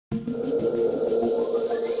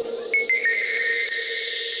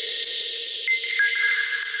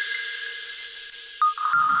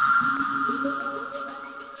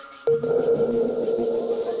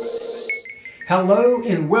Hello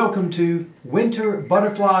and welcome to Winter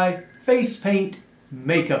Butterfly Face Paint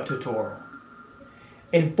Makeup Tutorial.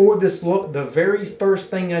 And for this look, the very first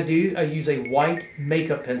thing I do, I use a white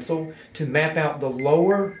makeup pencil to map out the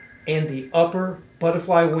lower and the upper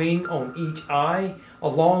butterfly wing on each eye,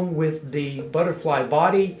 along with the butterfly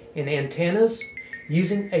body and antennas,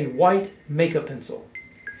 using a white makeup pencil.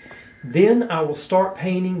 Then I will start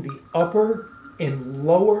painting the upper and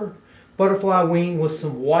lower butterfly wing with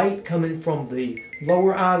some white coming from the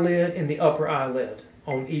lower eyelid and the upper eyelid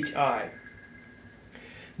on each eye.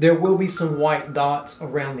 There will be some white dots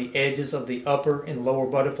around the edges of the upper and lower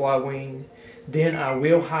butterfly wing. Then I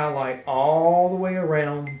will highlight all the way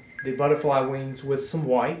around the butterfly wings with some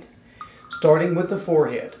white. Starting with the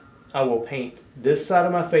forehead, I will paint this side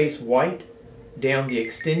of my face white, down the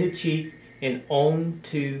extended cheek and on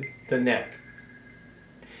to the neck.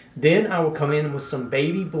 Then I will come in with some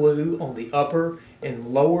baby blue on the upper and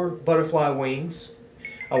lower butterfly wings.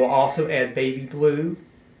 I will also add baby blue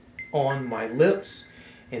on my lips.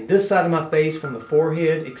 And this side of my face, from the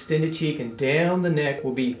forehead, extended cheek, and down the neck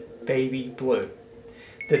will be baby blue.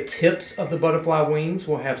 The tips of the butterfly wings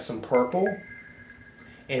will have some purple,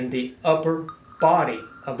 and the upper body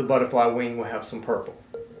of the butterfly wing will have some purple.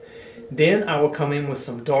 Then I will come in with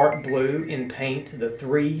some dark blue and paint the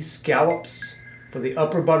 3 scallops for the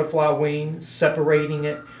upper butterfly wing, separating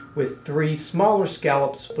it with 3 smaller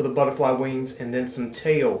scallops for the butterfly wings, and then some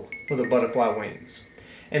tail for the butterfly wings.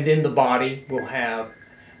 And then the body will have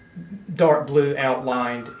dark blue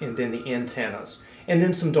outlined, and then the antennas, and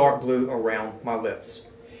then some dark blue around my lips.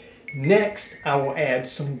 Next, I will add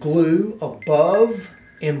some glue above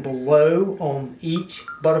and below on each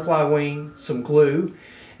butterfly wing, some glue,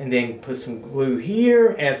 and then put some glue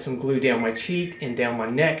here, add some glue down my cheek and down my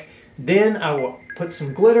neck. Then I will put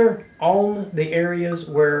some glitter on the areas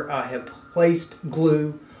where I have placed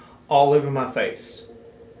glue all over my face.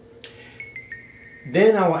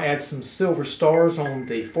 Then I will add some silver stars on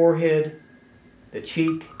the forehead, the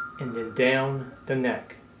cheek, and then down the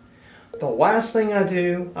neck. The last thing I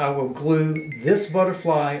do, I will glue this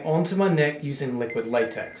butterfly onto my neck using liquid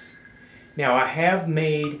latex. Now I have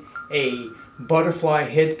made a butterfly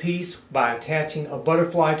headpiece by attaching a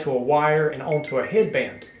butterfly to a wire and onto a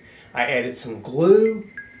headband. I added some glue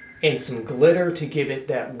and some glitter to give it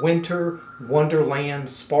that winter wonderland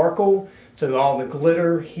sparkle. So all the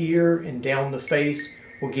glitter here and down the face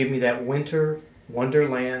will give me that winter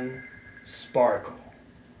wonderland sparkle.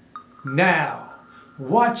 Now,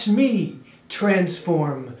 watch me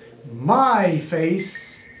transform my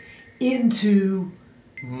face into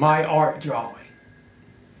my art drawing.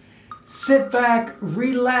 Sit back,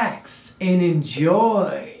 relax, and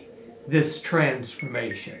enjoy this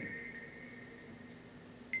transformation.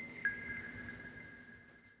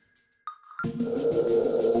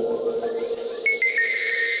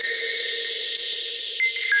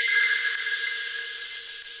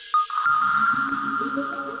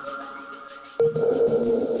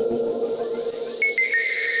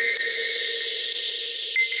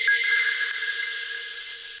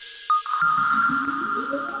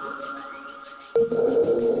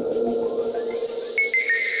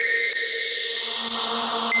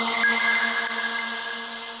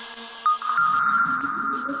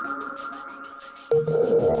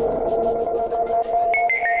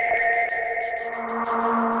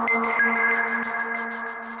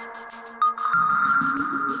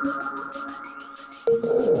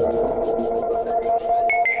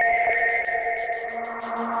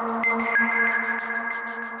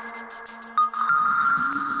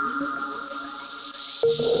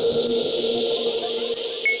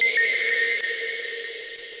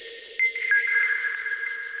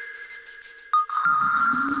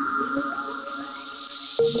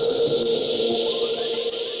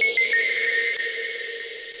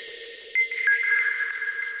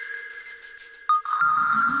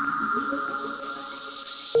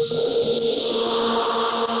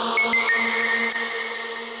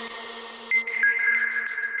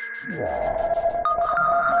 Yeah.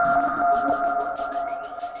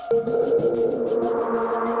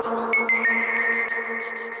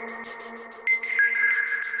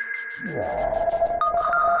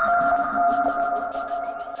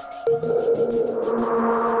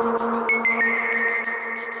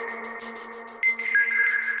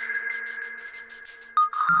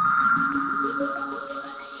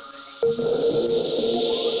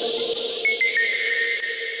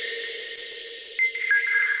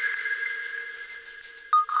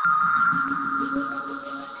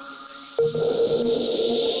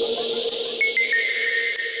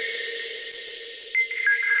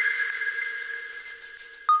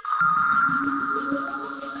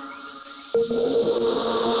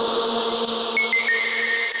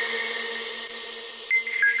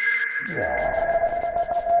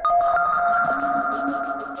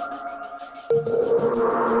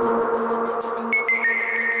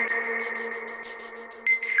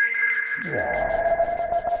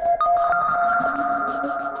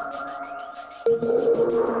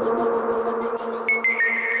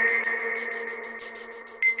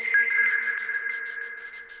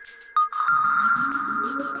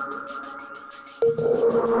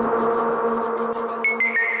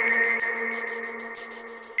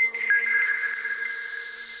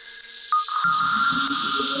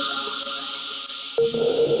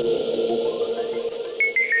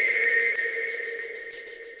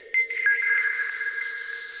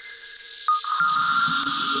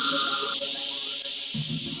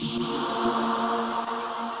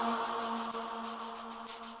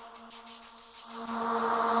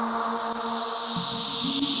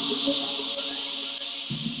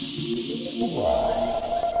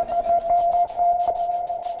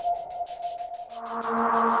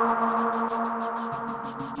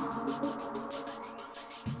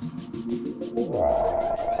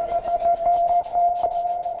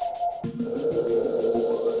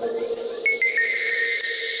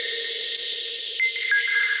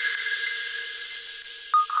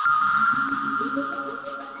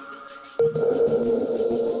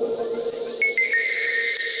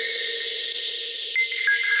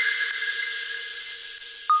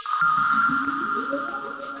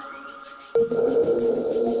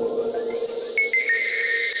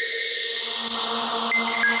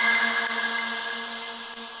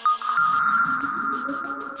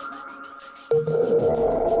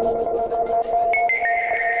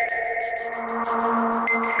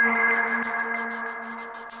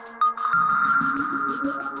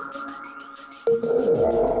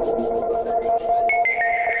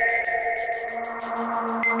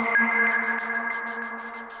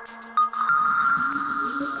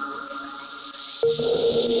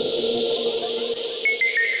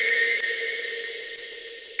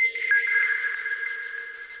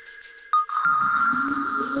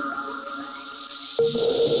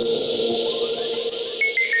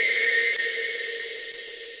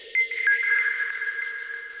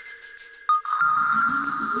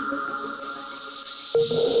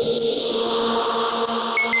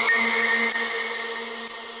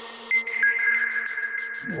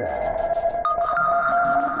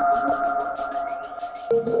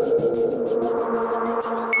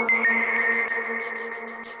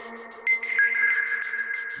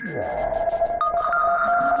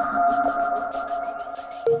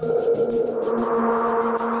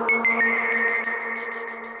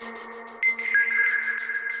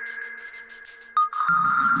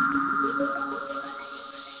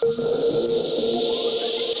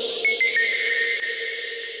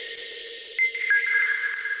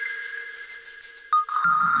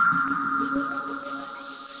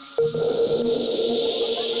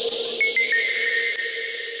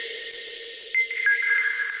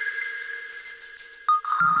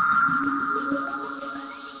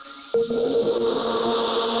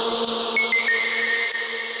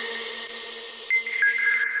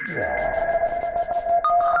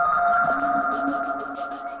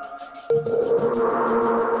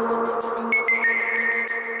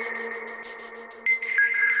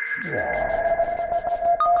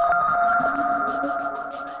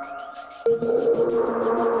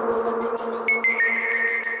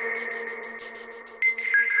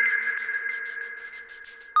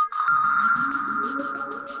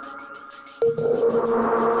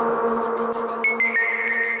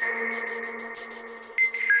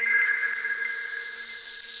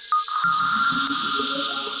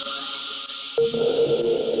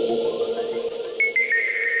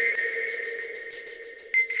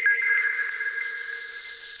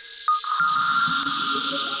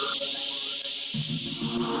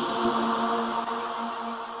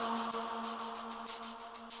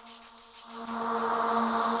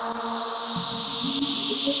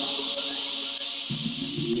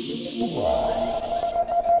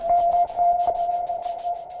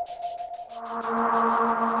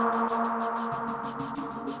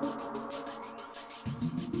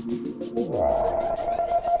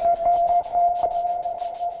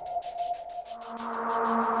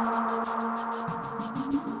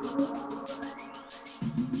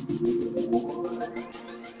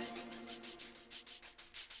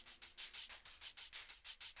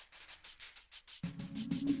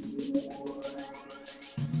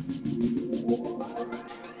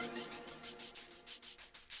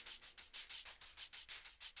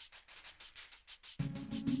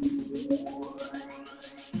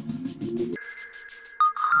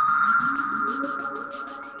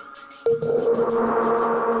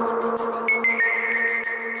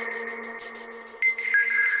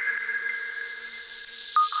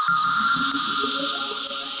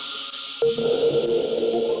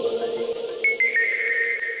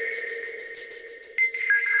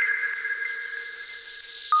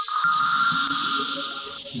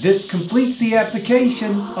 This completes the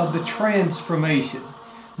application of the transformation.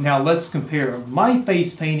 Now let's compare my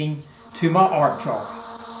face painting to my art drawing.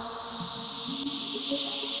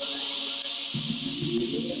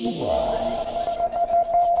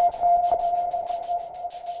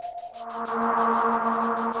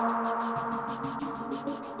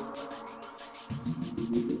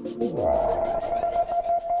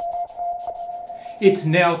 It's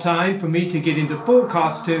now time for me to get into full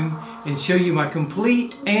costume and show you my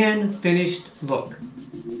complete and finished look.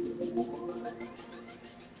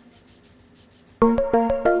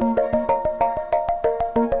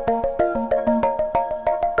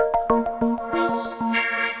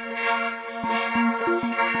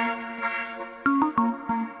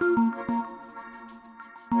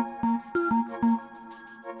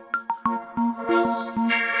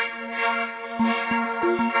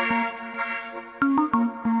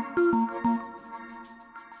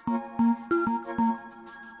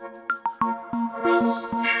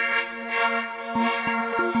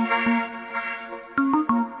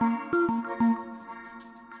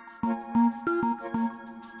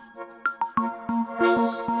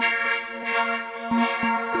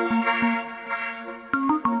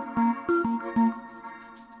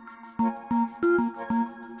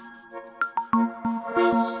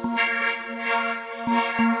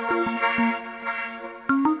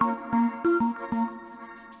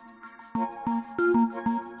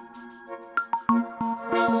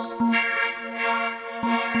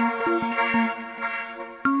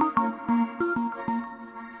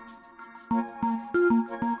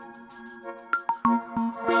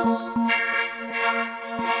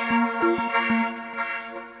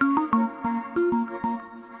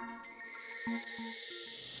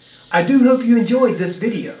 I do hope you enjoyed this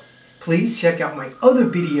video. Please check out my other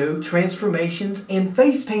video transformations and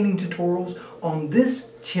face painting tutorials on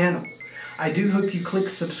this channel. I do hope you click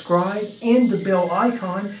subscribe and the bell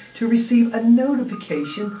icon to receive a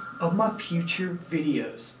notification of my future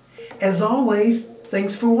videos. As always,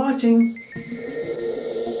 thanks for watching.